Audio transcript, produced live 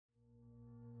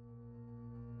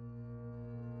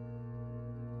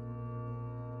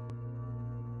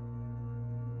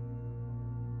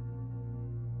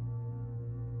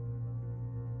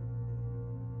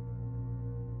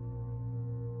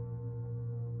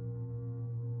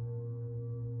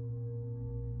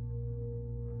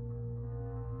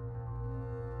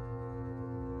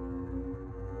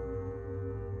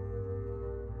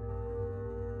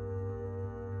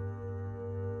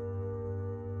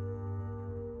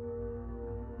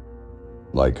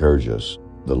Lycurgus,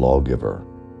 the lawgiver,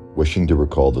 wishing to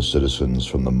recall the citizens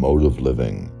from the mode of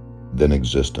living then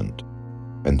existent,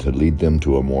 and to lead them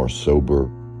to a more sober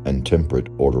and temperate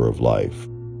order of life,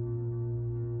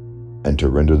 and to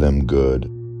render them good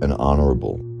and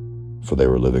honorable, for they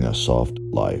were living a soft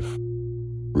life,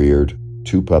 reared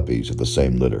 2 puppies of the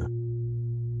same litter.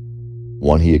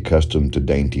 One he accustomed to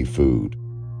dainty food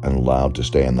and allowed to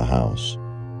stay in the house.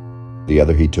 The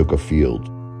other he took afield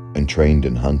and trained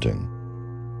in hunting.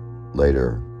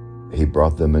 Later, he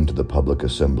brought them into the public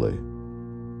assembly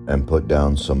and put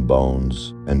down some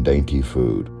bones and dainty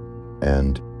food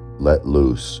and let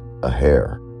loose a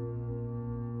hare.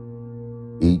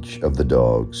 Each of the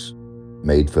dogs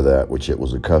made for that which it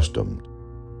was accustomed,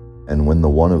 and when the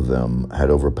one of them had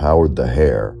overpowered the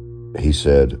hare, he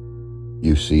said,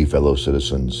 "You see, fellow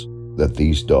citizens, that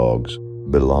these dogs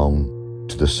belong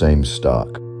to the same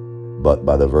stock, but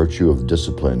by the virtue of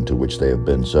discipline to which they have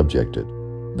been subjected,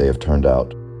 they have turned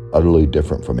out utterly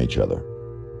different from each other.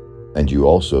 And you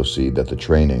also see that the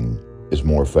training is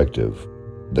more effective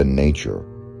than nature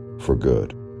for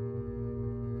good."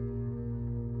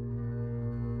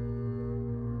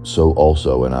 So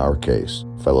also in our case,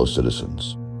 fellow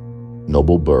citizens,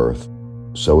 noble birth,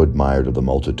 so admired of the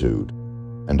multitude,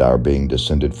 and our being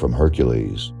descended from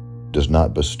Hercules, does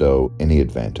not bestow any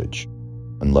advantage,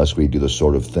 unless we do the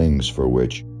sort of things for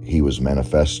which he was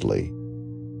manifestly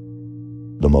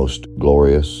the most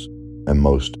glorious and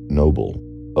most noble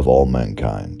of all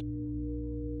mankind,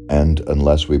 and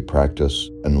unless we practice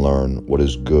and learn what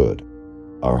is good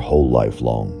our whole life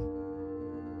long.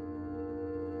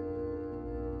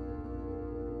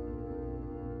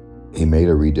 He made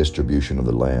a redistribution of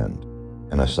the land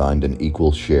and assigned an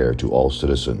equal share to all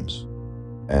citizens,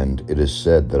 and it is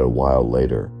said that a while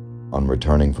later, on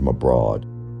returning from abroad,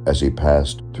 as he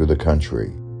passed through the country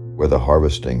where the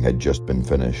harvesting had just been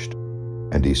finished,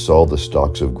 and he saw the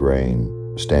stalks of grain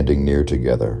standing near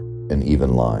together in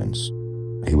even lines,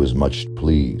 he was much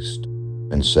pleased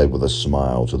and said with a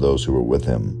smile to those who were with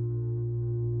him,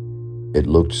 "It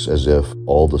looks as if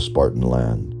all the Spartan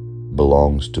land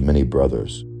belongs to many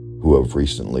brothers who have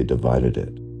recently divided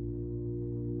it."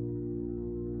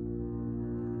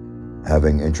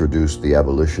 Having introduced the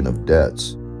abolition of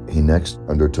debts, he next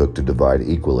undertook to divide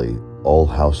equally all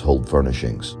household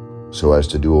furnishings, so as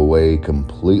to do away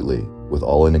completely with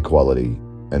all inequality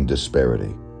and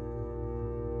disparity.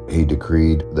 He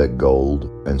decreed that gold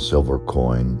and silver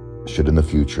coin should in the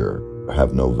future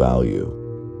have no value,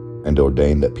 and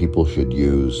ordained that people should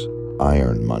use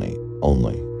iron money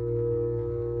only.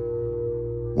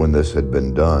 When this had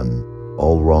been done,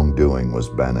 all wrongdoing was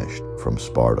banished from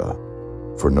Sparta,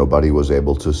 for nobody was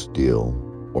able to steal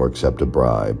or accept a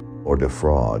bribe or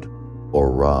defraud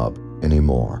or rob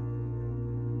anymore.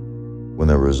 When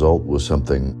the result was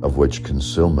something of which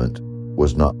concealment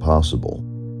was not possible,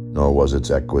 nor was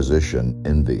its acquisition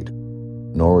envied,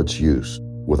 nor its use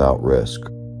without risk.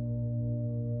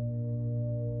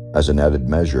 As an added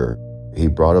measure, he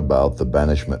brought about the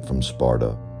banishment from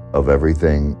Sparta of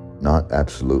everything not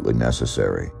absolutely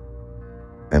necessary,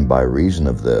 and by reason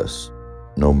of this,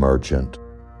 no merchant,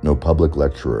 no public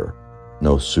lecturer,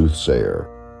 no soothsayer,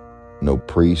 no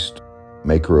priest,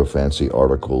 maker of fancy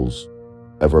articles,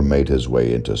 ever made his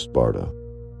way into Sparta.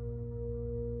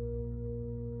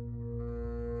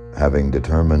 Having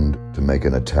determined to make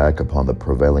an attack upon the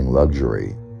prevailing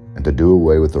luxury and to do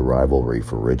away with the rivalry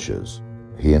for riches,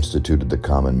 he instituted the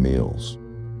common meals,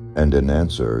 and in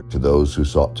answer to those who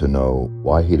sought to know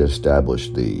why he'd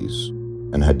established these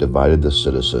and had divided the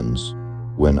citizens,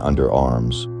 when under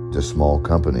arms, to small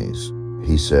companies,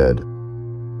 he said,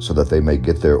 so that they may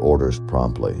get their orders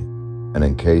promptly, and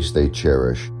in case they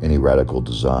cherish any radical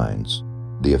designs,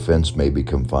 the offense may be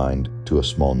confined to a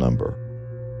small number.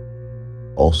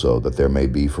 Also that there may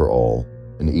be for all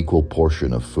an equal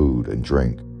portion of food and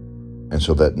drink, and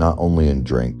so that not only in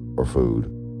drink or food,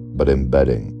 but in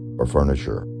bedding or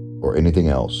furniture or anything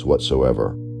else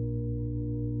whatsoever,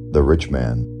 the rich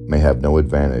man may have no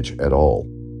advantage at all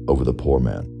over the poor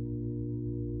man.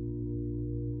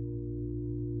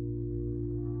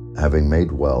 Having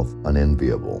made wealth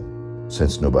unenviable,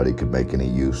 since nobody could make any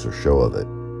use or show of it,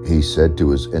 he said to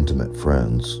his intimate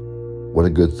friends, "What a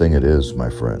good thing it is, my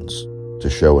friends, to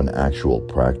show in actual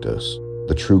practice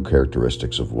the true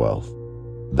characteristics of wealth,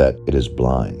 that it is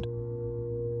blind."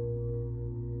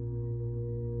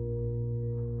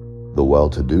 The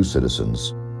well-to-do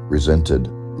citizens resented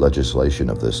legislation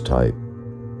of this type,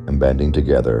 and banding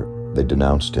together, they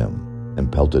denounced him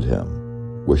and pelted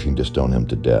him, wishing to stone him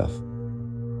to death.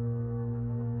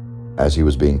 As he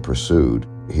was being pursued,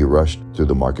 he rushed through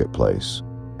the marketplace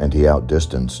and he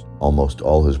outdistanced almost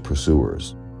all his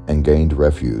pursuers and gained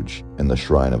refuge in the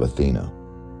shrine of Athena.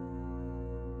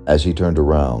 As he turned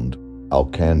around,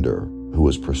 Alcander, who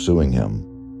was pursuing him,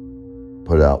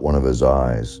 put out one of his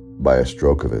eyes by a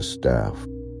stroke of his staff.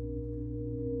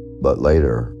 But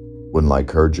later, when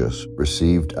Lycurgus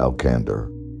received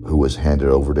Alcander, who was handed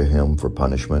over to him for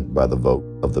punishment by the vote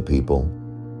of the people,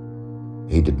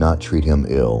 he did not treat him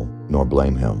ill nor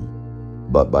blame him,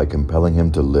 but by compelling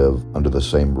him to live under the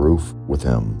same roof with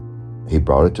him, he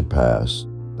brought it to pass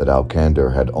that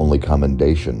Alcander had only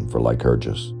commendation for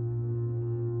Lycurgus,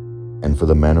 and for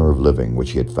the manner of living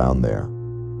which he had found there,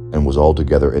 and was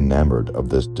altogether enamored of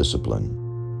this discipline.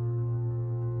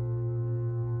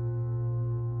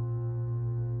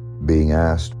 Being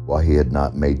asked why he had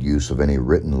not made use of any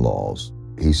written laws,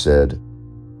 he said,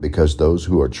 "Because those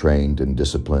who are trained and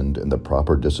disciplined in the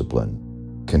proper discipline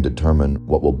can determine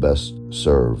what will best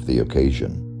serve the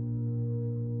occasion."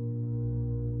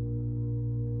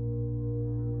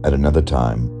 At another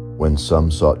time, when some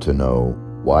sought to know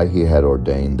why he had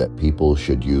ordained that people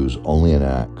should use only an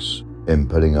axe in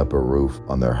putting up a roof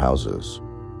on their houses,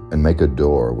 and make a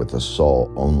door with a saw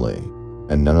only,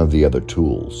 and none of the other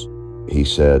tools, he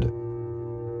said,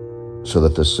 "So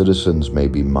that the citizens may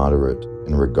be moderate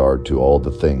in regard to all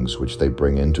the things which they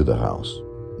bring into the house,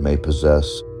 may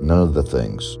possess none of the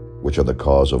things which are the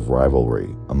cause of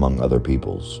rivalry among other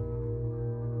peoples."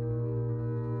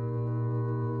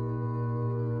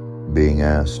 Being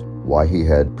asked why he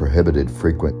had prohibited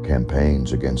frequent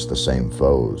campaigns against the same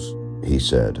foes, he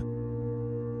said,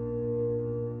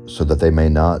 "So that they may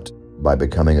not, by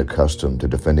becoming accustomed to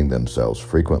defending themselves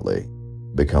frequently,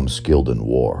 become skilled in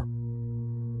war."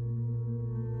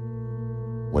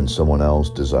 When someone else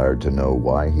desired to know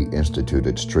why he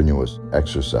instituted strenuous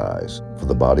exercise for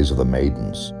the bodies of the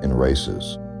maidens in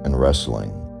races and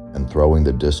wrestling and throwing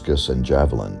the discus and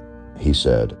javelin, he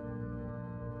said,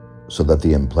 "So that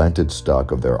the implanted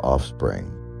stock of their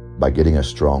offspring, by getting a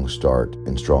strong start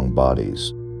in strong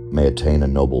bodies, may attain a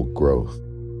noble growth,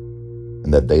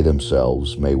 and that they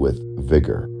themselves may with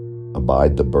vigor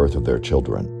abide the birth of their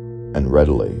children, and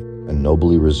readily and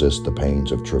nobly resist the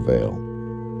pains of travail.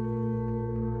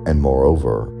 And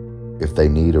moreover, if they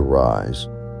need arise,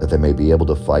 that they may be able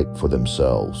to fight for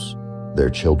themselves, their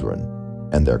children,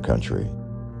 and their country."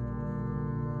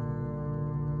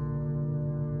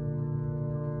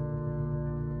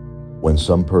 When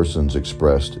some persons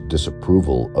expressed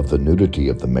disapproval of the nudity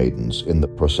of the maidens in the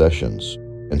processions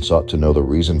and sought to know the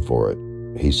reason for it,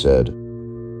 he said,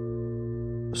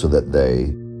 "So that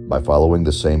they, by following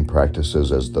the same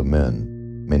practices as the men,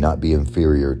 may not be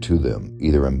inferior to them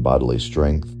either in bodily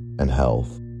strength and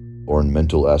health or in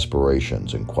mental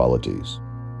aspirations and qualities,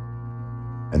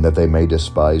 and that they may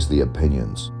despise the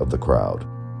opinions of the crowd.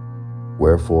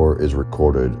 Wherefore is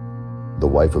recorded the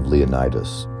wife of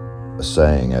Leonidas, a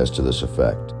saying as to this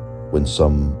effect, when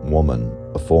some woman,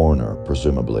 a foreigner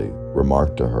presumably,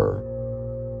 remarked to her,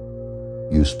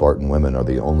 'You Spartan women are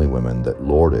the only women that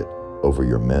lord it over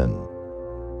your men.'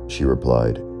 She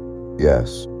replied,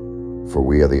 'Yes, for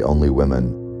we are the only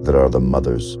women that are the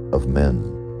mothers of men.'"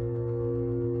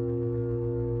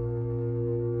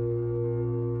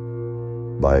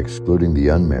 By excluding the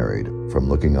unmarried from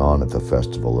looking on at the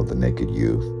festival of the naked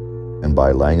youth, and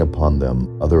by laying upon them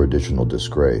other additional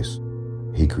disgrace,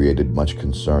 he created much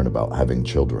concern about having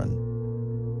children.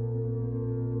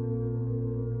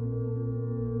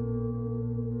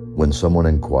 When someone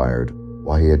inquired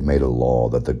why he had made a law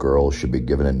that the girl should be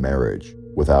given in marriage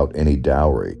without any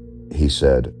dowry, he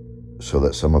said, "So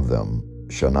that some of them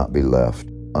shall not be left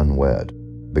unwed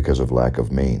because of lack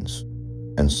of means,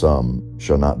 and some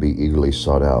shall not be eagerly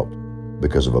sought out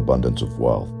because of abundance of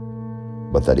wealth,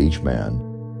 but that each man,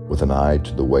 with an eye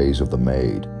to the ways of the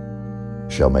maid,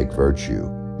 shall make virtue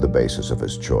the basis of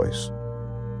his choice."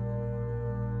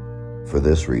 For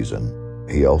this reason,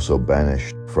 he also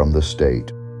banished from the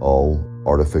state all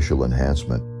artificial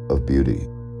enhancement of beauty.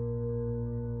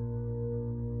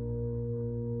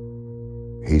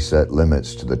 He set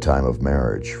limits to the time of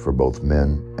marriage for both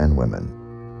men and women,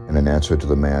 and in answer to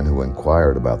the man who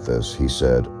inquired about this, he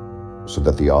said, "So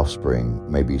that the offspring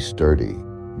may be sturdy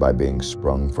by being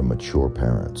sprung from mature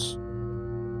parents."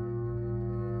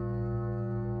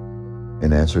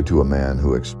 In answer to a man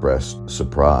who expressed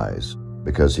surprise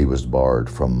because he was barred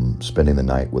from spending the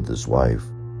night with his wife,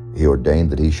 he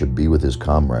ordained that he should be with his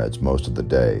comrades most of the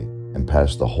day and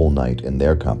pass the whole night in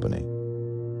their company,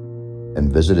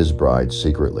 and visit his bride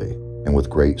secretly and with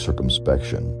great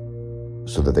circumspection,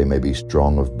 so that they may be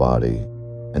strong of body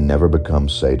and never become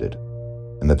sated,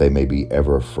 and that they may be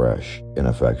ever fresh in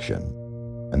affection,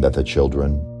 and that the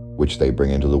children which they bring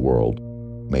into the world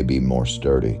may be more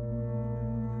sturdy.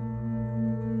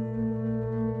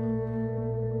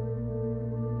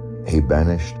 He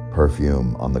banished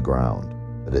perfume on the ground,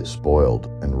 that it spoiled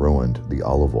and ruined the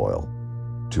olive oil.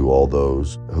 To all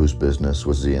those whose business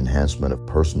was the enhancement of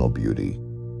personal beauty,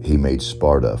 he made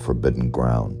Sparta forbidden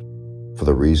ground, for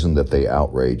the reason that they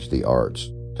outraged the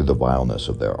arts through the vileness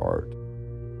of their art.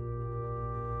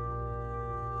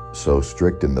 So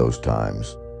strict in those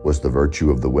times was the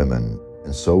virtue of the women,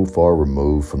 and so far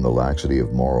removed from the laxity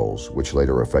of morals which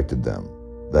later affected them,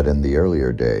 that in the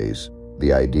earlier days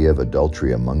the idea of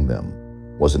adultery among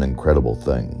them was an incredible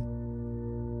thing.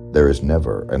 There is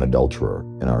never an adulterer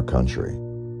in our country.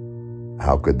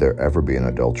 How could there ever be an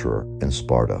adulterer in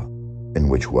Sparta, in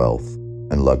which wealth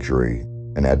and luxury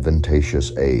and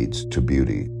advantageous aids to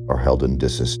beauty are held in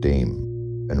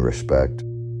disesteem, and respect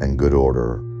and good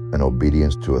order and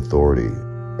obedience to authority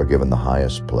are given the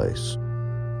highest place?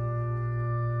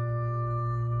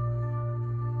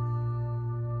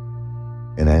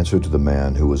 In answer to the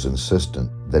man who was insistent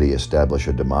that he establish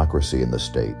a democracy in the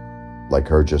state,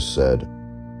 Lycurgus said,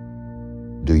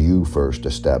 "Do you first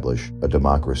establish a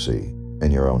democracy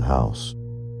in your own house."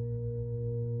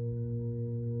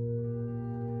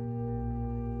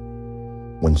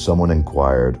 When someone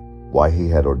inquired why he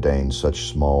had ordained such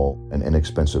small and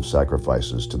inexpensive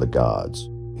sacrifices to the gods,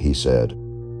 he said,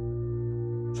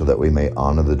 "So that we may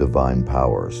honor the divine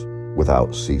powers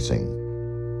without ceasing."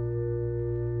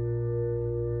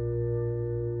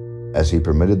 As he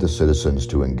permitted the citizens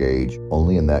to engage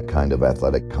only in that kind of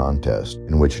athletic contest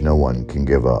in which no one can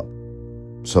give up,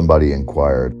 somebody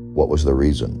inquired what was the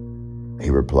reason. He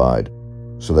replied,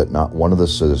 "So that not one of the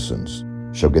citizens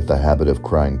shall get the habit of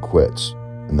crying quits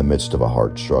in the midst of a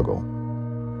hard struggle."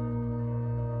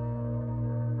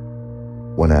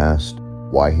 When asked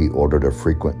why he ordered a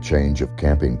frequent change of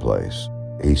camping place,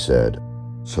 he said,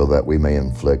 "So that we may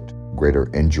inflict greater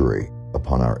injury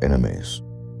upon our enemies."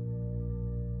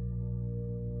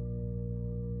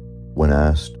 When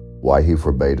asked why he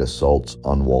forbade assaults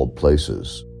on walled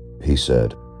places, he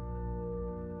said,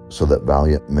 "So that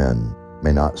valiant men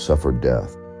may not suffer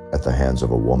death at the hands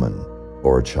of a woman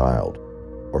or a child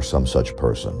or some such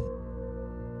person."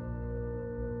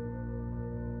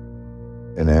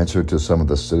 In answer to some of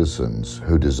the citizens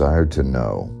who desired to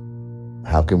know,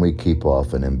 "How can we keep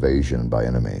off an invasion by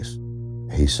enemies?"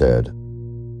 he said,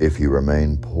 "If you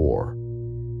remain poor,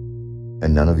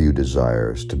 and none of you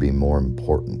desires to be more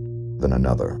important than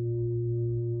another."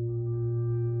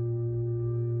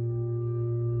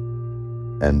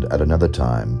 And at another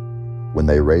time, when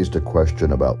they raised a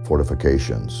question about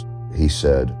fortifications, he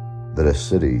said that a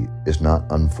city is not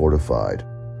unfortified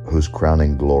whose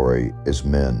crowning glory is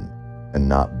men and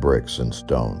not bricks and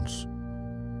stones.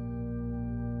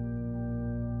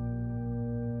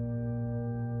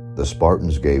 The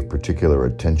Spartans gave particular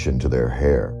attention to their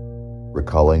hair,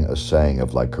 recalling a saying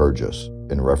of Lycurgus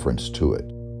in reference to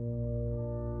it,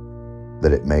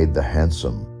 that it made the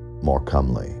handsome more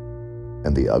comely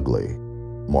and the ugly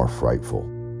more frightful.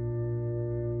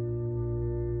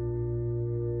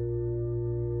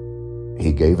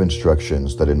 He gave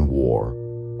instructions that in war,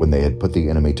 when they had put the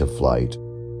enemy to flight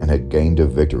and had gained a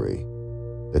victory,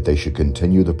 that they should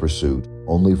continue the pursuit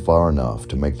only far enough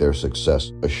to make their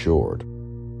success assured,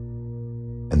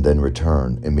 and then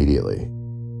return immediately.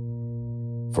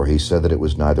 For he said that it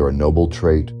was neither a noble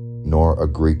trait nor a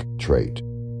Greek trait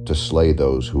to slay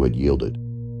those who had yielded.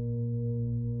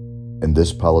 And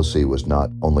this policy was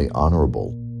not only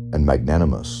honorable and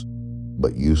magnanimous,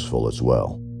 but useful as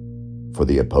well. For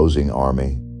the opposing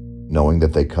army, knowing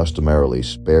that they customarily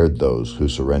spared those who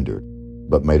surrendered,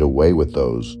 but made away with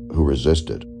those who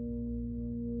resisted,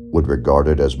 would regard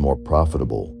it as more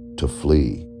profitable to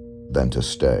flee than to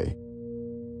stay.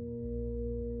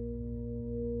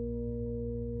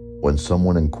 When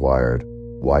someone inquired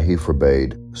why he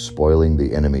forbade spoiling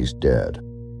the enemy's dead,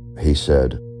 he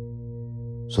said,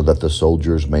 "So that the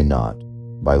soldiers may not,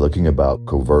 by looking about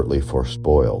covertly for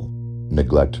spoil,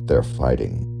 neglect their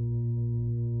fighting,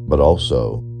 but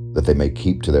also that they may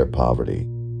keep to their poverty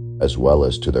as well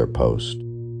as to their post.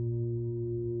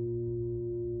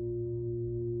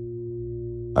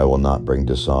 I will not bring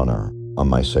dishonor on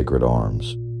my sacred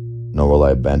arms, nor will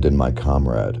I abandon my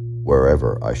comrade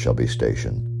wherever I shall be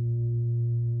stationed.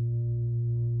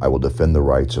 I will defend the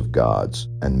rights of gods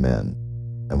and men,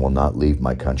 and will not leave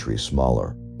my country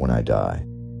smaller when I die,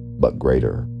 but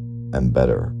greater and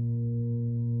better,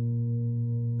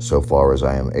 so far as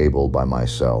I am able by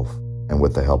myself and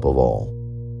with the help of all.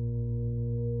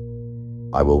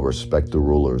 I will respect the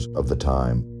rulers of the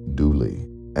time duly,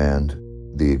 and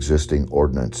the existing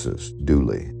ordinances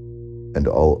duly, and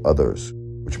all others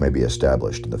which may be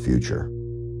established in the future.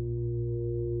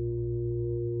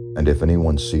 And if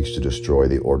anyone seeks to destroy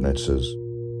the ordinances,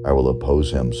 I will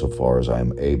oppose him so far as I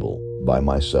am able, by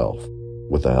myself,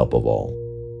 with the help of all.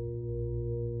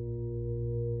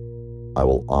 I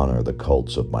will honor the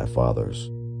cults of my fathers.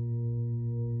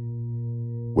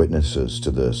 Witnesses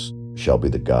to this shall be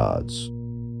the gods: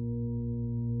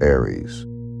 Ares,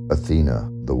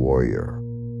 Athena the warrior,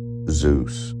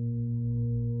 Zeus,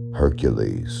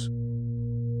 Hercules,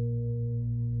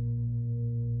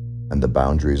 and the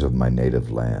boundaries of my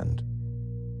native land,